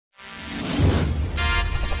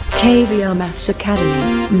KVR Maths Academy,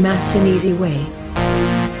 Maths an Easy Way.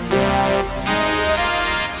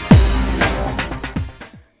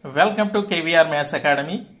 Welcome to KVR Maths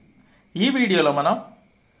Academy. ఈ వీడియోలో మనం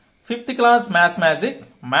 5th class maths magic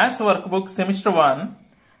maths work book semester 1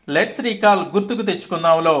 let's recall గుర్తుకు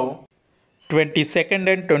తెచ్చుకుందాంలో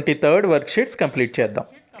 22nd and 23rd work sheets complete చేద్దాం.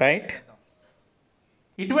 Right,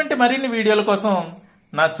 ఇటువంటి మరిన్ని వీడియోల కోసం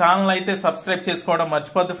నా ఛానల్ అయితే సబ్స్క్రైబ్ చేసుకోవడం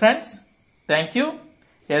మర్చిపోద్దు friends. Thank you.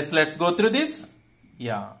 Yes, let's go through this.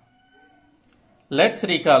 Let's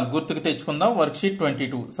recall గుర్తుకు తెచ్చుకుందాం. Worksheet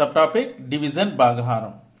 22 sub topic division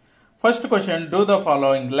భాగహారం. First question, do the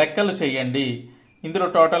following, లెక్కలు చేయండి. ఇందులో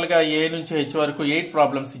టోటల్గా ఏ నుంచి హెచ్ వరకు 8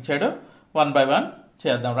 ప్రాబ్లమ్స్ ఇచ్చాడు. 1 by 1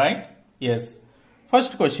 చేద్దాం. Right, yes.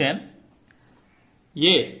 First question,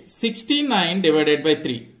 A 69 divided by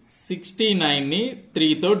 3. 69ని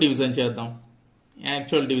 3తో division చేద్దాం.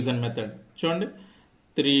 యాక్చువల్ డివిజన్ మెథడ్ చూడండి.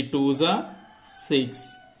 3 2s 6,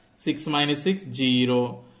 6 minus 6 0,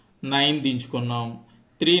 9 దించుకున్నాం.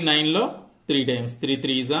 3 9లో 3 times, 3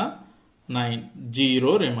 3s 9,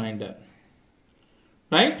 0 reminder.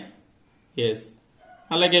 Right, yes.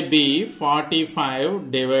 అలాగే బి 45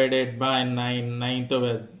 డివైడెడ్ బై 9, 9తో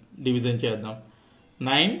డివిజన్ చేద్దాం.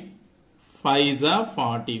 9 5s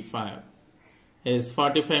 45, yes.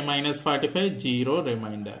 45 minus 45 0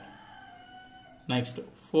 reminder. Next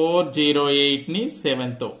 408ని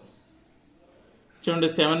 7తో చూడండి.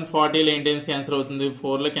 7 40లో ఎన్ని టైమ్స్ క్యాన్సిల్ అవుతుంది?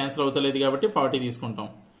 4లో cancel అవుతలేదు కాబట్టి 40 తీసుకుంటాం.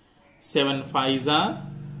 7 5s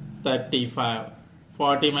 35,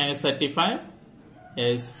 40 minus 35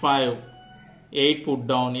 is 5, 8 put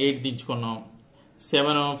down, 8 దించుకున్నాం.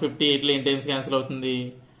 7 58లో ఎన్ని టైమ్స్ క్యాన్సిల్ అవుతుంది?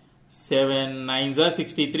 7 9s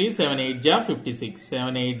 63, 7 8s 56,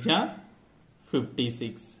 7 8s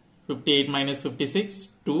 56, 58 minus 56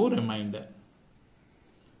 2 reminder.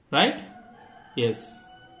 Right, yes.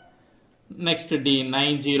 Next D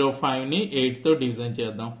 905ని 8తో division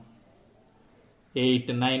చేద్దాం.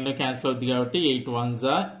 8 9లో క్యాన్సిల్ అవుతుంది కాబట్టి 8 1s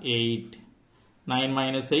 8, 9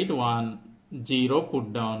 minus 8 1, 0 పుట్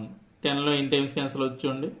డౌన్. 10లో ఎన్ని టైమ్స్ క్యాన్సిల్ అవుతుంది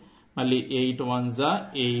చూడండి. మళ్ళీ 8 1s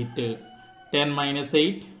 8, 10 minus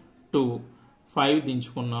 8 2, 5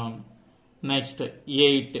 దించుకున్నాం. Next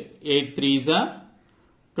 8 3s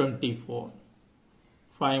 24,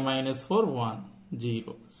 5 minus 4 1,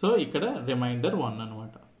 0. So ఇక్కడ రిమైండర్ 1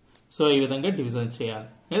 అనమాట. సో ఈ విధంగా డివిజన్ చేయాలి.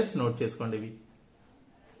 ఎస్, నోట్ చేసుకోండి ఇవి.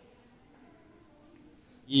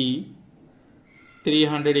 ఈ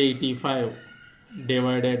 385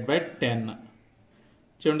 డివైడెడ్ బై 10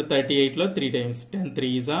 చూడండి. 38లో 3 times, 10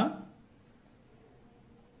 3s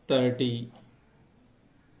 30,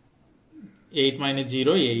 8 minus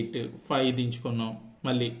 0 8, 5 దించుకున్నాం.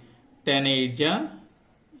 మళ్ళీ 10 8s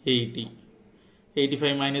 80,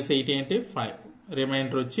 85 minus 80 అంటే 5,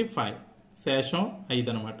 రిమైండర్ వచ్చి 5, శేషం 5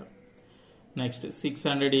 అనమాట. Next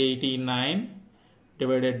 689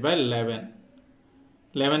 divided by 11.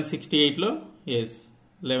 11 68లో, yes.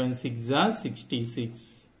 11 6s 66,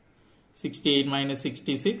 68 minus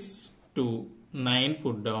 66 2, 9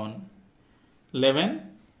 put down. 11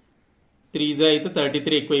 3s అయితే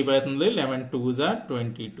 33 ఎక్కువ అయిపోతుంది. 11 2s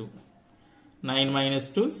 22, 9 minus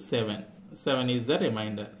 2 7, 7 is the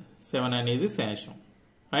remainder. 7 అనేది శేషం.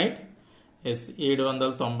 Right, yes.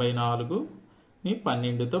 794ని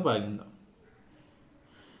 12తో భాగిందాం.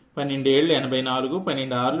 12 7 84,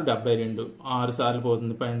 12 6 72, 6 సార్లు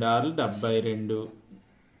పోతుంది. 12 6 72,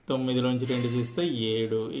 9లోంచి 2 తీస్తే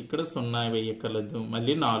 7, ఇక్కడ 0 వేయక్కర్లేదు.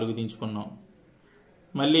 మళ్ళీ 4 దించుకున్నాం.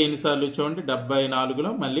 మళ్ళీ ఎన్నిసార్లు చూడండి.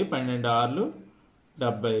 74లో మళ్ళీ 12 6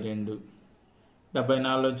 72,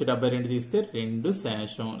 74లోంచి 72 తీస్తే 2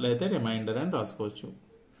 శేషం లేదా రిమైండర్ అని రాసుకోవచ్చు.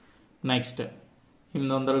 నెక్స్ట్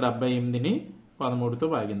 878ని 13తో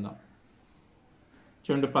భాగిందాం.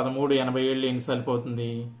 చూడండి. 13 87 ఎన్నిసార్లు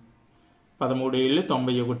పోతుంది? 13 7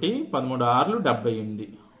 91, 13 6 78,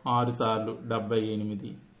 6 సార్లు 78.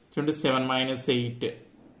 చూడండి. 7 minus 8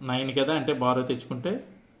 9 కదా, అంటే బారో తెచ్చుకుంటే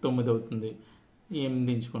 9 అవుతుంది. 8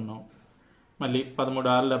 దించుకున్నాం. మళ్ళీ 13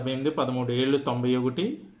 6 78, 13 7 91,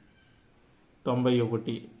 91,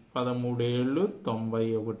 13 7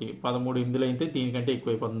 91, 13 8లో అయితే దీనికంటే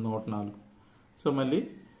ఎక్కువైపోతుంది 104. సో మళ్ళీ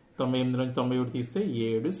 98 నుంచి 91 తీస్తే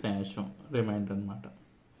 7 శేషం, రిమైండర్ అనమాట.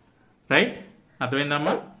 రైట్,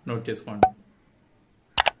 అర్థమైందమ్మా? నోట్ చేసుకోండి.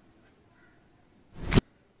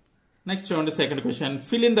 నెక్స్ట్ చూడండి. Second question,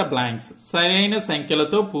 fill in the blanks, సరైన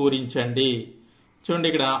సంఖ్యలతో పూరించండి. చూడండి,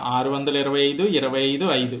 ఇక్కడ 625 25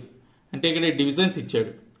 5 అంటే ఇక్కడ డివిజన్స్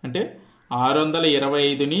ఇచ్చాడు. అంటే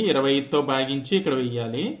 625ని 25తో భాగించి ఇక్కడ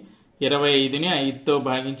వెయ్యాలి, 25ని 5తో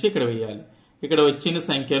భాగించి ఇక్కడ వెయ్యాలి. ఇక్కడ వచ్చిన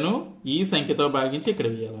సంఖ్యను ఈ సంఖ్యతో భాగించి ఇక్కడ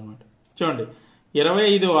వెయ్యాలన్నమాట. చూడండి,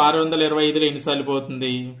 25 625లో ఎన్నిసార్లు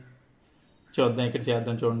పోతుంది? చూద్దాం, ఇక్కడ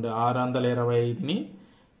చేద్దాం. చూడండి, 625ని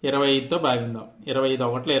 25తో భాగిద్దాం. 25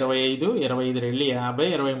 ఒకట్లు 25, 25 2 50,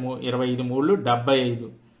 25 3 75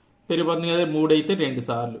 పెరిగిపోతుంది కదా. 3 అయితే 2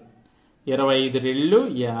 సార్లు 25 2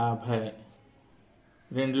 50.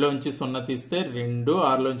 2లోంచి 0 తీస్తే 2,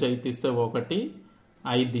 6లోంచి 5 తీస్తే 1,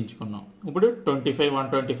 5 దించుకున్నాం. ఇప్పుడు 25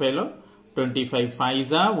 125లో 25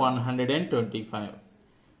 5 125,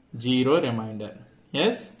 0 రిమైండర్.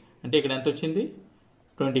 ఎస్ అంటే ఇక్కడ ఎంత వచ్చింది?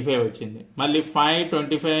 25 వచ్చింది. మళ్ళీ 5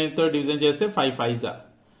 25తో డివిజన్ చేస్తే 5 5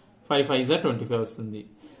 25 వస్తుంది.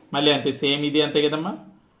 మళ్ళీ అంతే, సేమ్ ఇది అంతే కదమ్మా.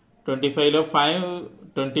 25లో 5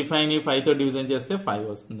 25ని 5తో డివిజన్ చేస్తే 5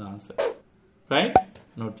 వస్తుంది ఆన్సర్. రైట్,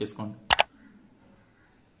 నోట్ చేసుకోండి.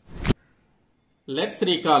 లెట్స్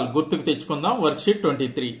రీకాల్, గుర్తుకు తెచ్చుకుందాం. Worksheet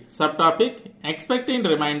 23 sub topic expecting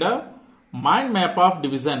reminder, mind map of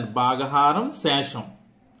division, భాగహారం శేషం.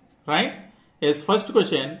 Right. Yes first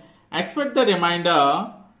question, expect the remainder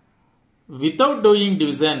without doing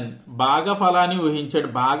division. భాగఫలాన్ని ఊహించాడు.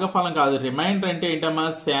 భాగఫలం కాదు, రిమైండర్ అంటే ఏంటమ్మా?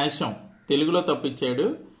 శేషం. తెలుగులో తప్పిచ్చాడు,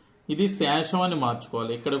 ఇది శేషం అని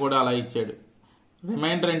మార్చుకోవాలి. ఇక్కడ కూడా అలా ఇచ్చాడు.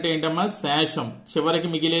 రిమైండర్ అంటే ఏంటమ్మా? శేషం. చివరికి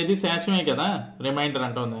మిగిలేది శేషమే కదా, రిమైండర్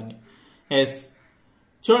అంటాం దాన్ని. ఎస్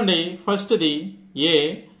చూడండి, ఫస్ట్ది ఏ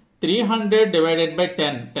 300 డివైడెడ్ బై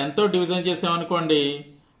 10. 10తో డివిజన్ చేసామనుకోండి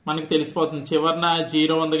మనకి తెలిసిపోతుంది. చివరిన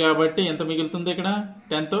 0 ఉంది కాబట్టి ఎంత మిగులుతుంది ఇక్కడ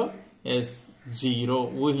 10తో? ఎస్ 0,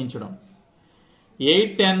 ఊహించడం.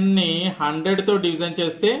 8 10ని 100తో డివిజన్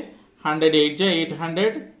చేస్తే 100 8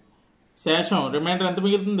 800 శేషం. రిమైండర్ ఎంత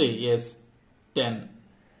మిగులుతుంది? ఎస్ 10.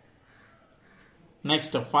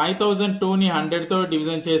 నెక్స్ట్ 5002ని 100తో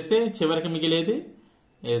డివిజన్ చేస్తే చివరికి మిగిలేది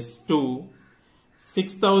ఎస్ 2.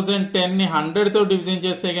 6010ని 100తో డివిజన్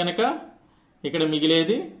చేస్తే గనక ఇక్కడ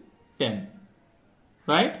మిగిలేది 10.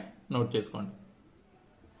 రైట్, నోట్ చేసుకోండి.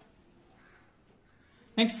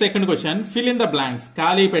 Next second question, fill in the blanks,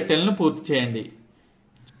 ఖాళీ పెట్టెలను పూర్తి చేయండి.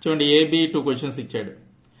 చూడండి, ఏబి 2 క్వశ్చన్స్ ఇచ్చాడు.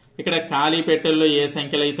 ఇక్కడ ఖాళీ పెట్టెల్లో ఏ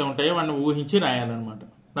సంఖ్యలు అయితే ఉంటాయో వాటిని ఊహించి రాయాలన్నమాట.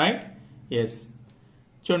 రైట్. ఎస్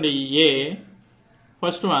చూడండి, ఏ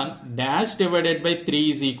first one dash divided by 3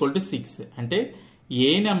 is equal to 6. అంటే ఏ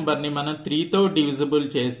నెంబర్ని మనం 3తో డివిజిబుల్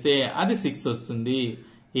చేస్తే అది 6 వస్తుంది.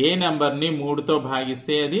 ఏ నెంబర్ని 3తో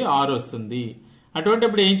భాగిస్తే అది 6 వస్తుంది.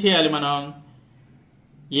 అటువంటిప్పుడు ఏం చేయాలి మనం?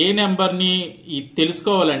 ఏ నెంబర్ని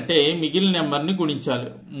తెలుసుకోవాలంటే మిగిలిన నెంబర్ని గుణించాలి.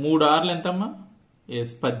 3 6లు ఎంతమ్మా?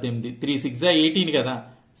 ఎస్ 18. 3 6 18 కదా.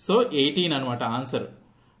 సో 18 అనమాట ఆన్సర్.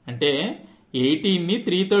 అంటే 18ని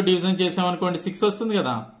 3తో డివిజన్ చేసామనుకోండి 6 వస్తుంది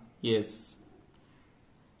కదా. ఎస్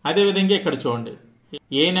అదేవిధంగా ఇక్కడ చూడండి,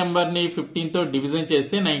 ఏ నెంబర్ని 15తో డివిజన్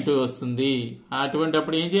చేస్తే 92 వస్తుంది. అటువంటి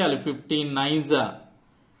అప్పుడు ఏం చేయాలి? 15 9s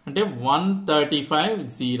అంటే 135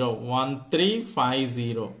 0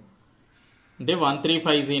 1350. అంటే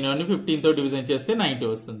 1350ని 15తో డివిజన్ చేస్తే 90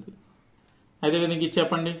 వస్తుంది. అదేవిధంగా ఇది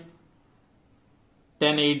చెప్పండి,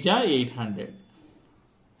 10 8 800.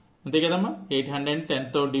 అంతే కదమ్మా. 800ని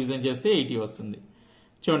 10తో డివిజన్ చేస్తే 80 వస్తుంది.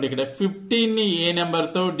 చూడండి, ఇక్కడ 15ని ఏ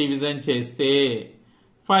నెంబర్తో డివిజన్ చేస్తే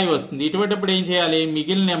 5 వస్తుంది. ఇటువంటిప్పుడు ఏం చేయాలి?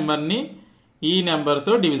 మిగిలిన నెంబర్ని ఈ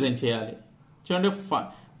నెంబర్తో డివిజన్ చేయాలి. చూడండి,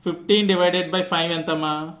 15 డివైడెడ్ బై 5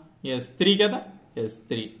 ఎంతమ్మా? ఎస్ 3 కదా. ఎస్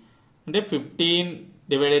 3 అంటే 15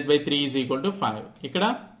 divided by 3 is equal to 5. ఇక్కడ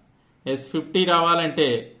ఎస్ 50 రావాలంటే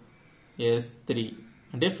ఎస్ 3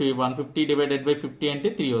 అంటే 150 డివైడెడ్ బై 50 అంటే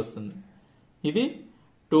 3 వస్తుంది. ఇది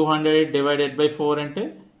 200 డివైడెడ్ బై 4 అంటే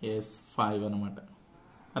ఎస్ 5 అనమాట.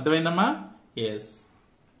 అర్థమైందమ్మా. ఎస్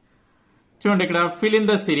చూడండి, ఇక్కడ fill in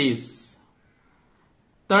the series.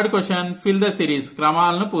 Third question, fill the series,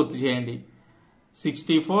 క్రమాలను పూర్తి చేయండి.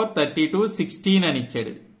 64 32 16 అని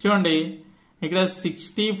ఇచ్చాడు. చూడండి, ఇక్కడ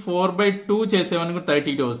 64/2 చేసేవనుకో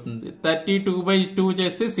 32 వస్తుంది. 32/2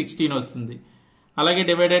 చేస్తే 16 వస్తుంది. అలాగే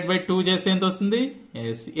డివైడెడ్ బై 2 చేస్తే ఎంత వస్తుంది?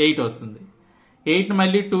 ఎస్ 8 వస్తుంది. 8ని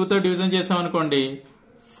మళ్ళీ 2తో డివిజన్ చేసామనుకోండి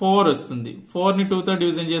 4 వస్తుంది. 4ని 2తో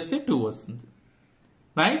డివిజన్ చేస్తే 2 వస్తుంది.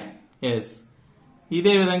 రైట్. ఎస్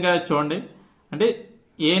ఇదే విధంగా చూడండి, అంటే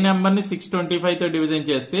ఏ నెంబర్ని 625తో డివిజన్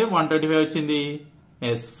చేస్తే 125 వచ్చింది.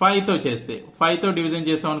 ఎస్ 5తో చేస్తే 5తో డివిజన్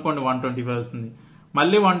చేసాం అనుకోండి 125 వస్తుంది.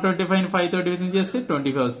 మళ్ళీ 125ని 5తో డివిజన్ చేస్తే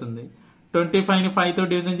 25 వస్తుంది. 25ని 5తో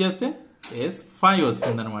డివిజన్ చేస్తే ఎస్ 5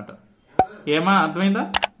 వస్తుంది అనమాట. ఏమా అర్థమైందా?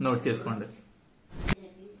 నోట్ చేసుకోండి.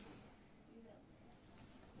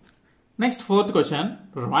 Next fourth question,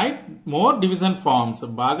 right more division forms,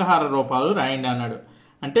 భాగహార రూపాలు రాయండి అన్నాడు.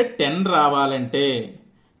 అంటే 10 రావాలంటే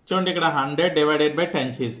చూడండి, ఇక్కడ 100 డివైడెడ్ బై 10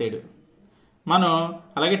 చేసాడు. మనం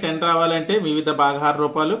అలాగే 10 రావాలంటే వివిధ భాగహార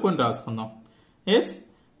రూపాలు కొన్ని రాసుకుందాం. ఎస్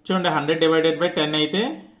చూడండి, 100 డివైడెడ్ బై 10 అయితే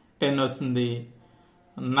 10 వస్తుంది.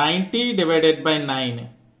 90 డివైడెడ్ బై 9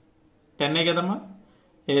 10 కదమ్మా.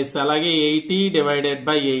 ఎస్ అలాగే 80 డివైడెడ్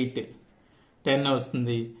బై 8 10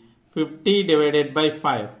 వస్తుంది. 50 divided by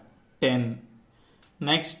 5 10.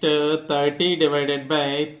 Next 30 divided by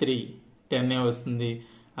 3 10 వస్తుంది.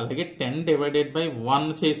 అలాగే 10 divided by 1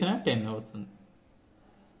 చేసిన 10 వస్తుంది,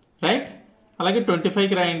 రైట్. అలాగే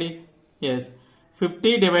 25కి రాయండి. Yes,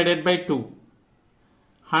 50 divided by 2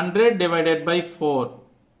 100 divided by 4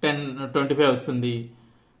 25 వస్తుంది.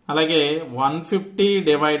 అలాగే 150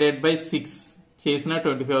 divided by 6 చేసిన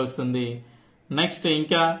 25 వస్తుంది. నెక్స్ట్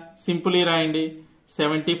ఇంకా సింపుల్ రాయండి.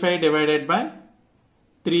 75 divided by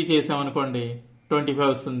 3 చేసామనుకోండి 25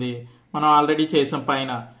 వస్తుంది. మనం ఆల్రెడీ చేసాం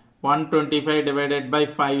పైన. 125 divided by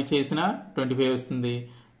 5 చేసిన 25 వస్తుంది.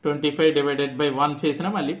 25 divided by 1 చేసిన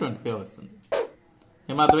మళ్ళీ 25 వస్తుంది.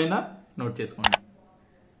 ఏమర్థమైందా? నోట్ చేసుకోండి.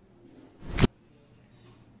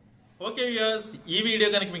 ఓకే వ్యూయర్స్, ఈ వీడియో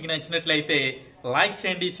కనుక మీకు నచ్చినట్లయితే లైక్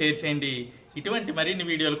చేయండి, షేర్ చేయండి. ఇటువంటి మరిన్ని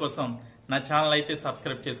వీడియోల కోసం నా ఛానల్ అయితే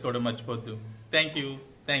సబ్స్క్రైబ్ చేసుకోవడం మర్చిపోద్దు. Thank you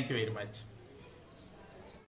very much.